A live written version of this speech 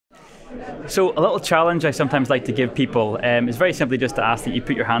So a little challenge I sometimes like to give people is very simply just to ask that you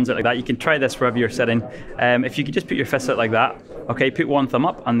put your hands out like that. You can try this wherever you're sitting. If you could just put your fists out like that, okay, put one thumb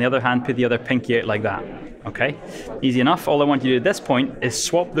up, on the other hand put the other pinky out like that. Okay, easy enough. All I want you to do at this point is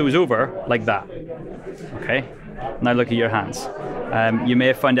swap those over like that. Okay, now look at your hands. You may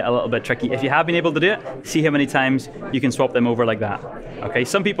have found it a little bit tricky. If you have been able to do it, see how many times you can swap them over like that. Okay,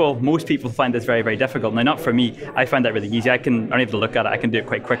 most people find this very, very difficult. Now, not for me. I find that really easy. I don't have to look at it. I can do it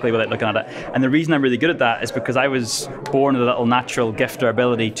quite quickly without looking at it. And the reason I'm really good at that is because I was born with a little natural gift or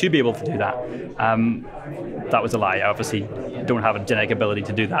ability to be able to do that. That was a lie. I obviously don't have a genetic ability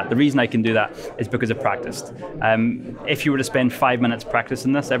to do that. The reason I can do that is because I've practiced. If you were to spend 5 minutes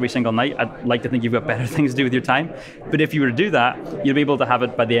practicing this every single night, I'd like to think you've got better things to do with your time. But if you were to do that, you'll be able to have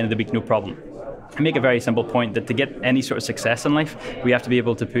it by the end of the week, no problem. I make a very simple point that to get any sort of success in life, we have to be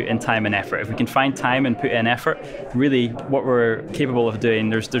able to put in time and effort. If we can find time and put in effort, really what we're capable of doing,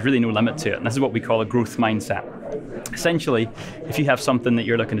 there's really no limit to it. And this is what we call a growth mindset. Essentially, if you have something that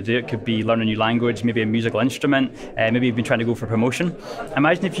you're looking to do, it could be learn a new language, maybe a musical instrument, maybe you've been trying to go for promotion.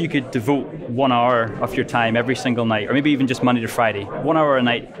 Imagine if you could devote 1 hour of your time every single night, or maybe even just Monday to Friday, 1 hour a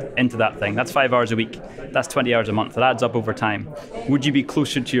night into that thing. That's 5 hours a week. That's 20 hours a month. That adds up over time. Would you be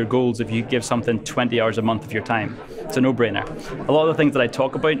closer to your goals if you give something 20 hours a month of your time? It's a no-brainer. A lot of the things that I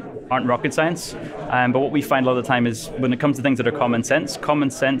talk about aren't rocket science, but what we find a lot of the time is when it comes to things that are common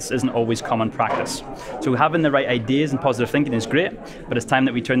sense isn't always common practice. So having the right ideas and positive thinking is great, but it's time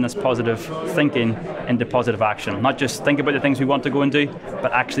that we turn this positive thinking into positive action. Not just think about the things we want to go and do,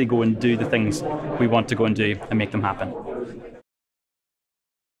 but actually go and do the things we want to go and do and make them happen.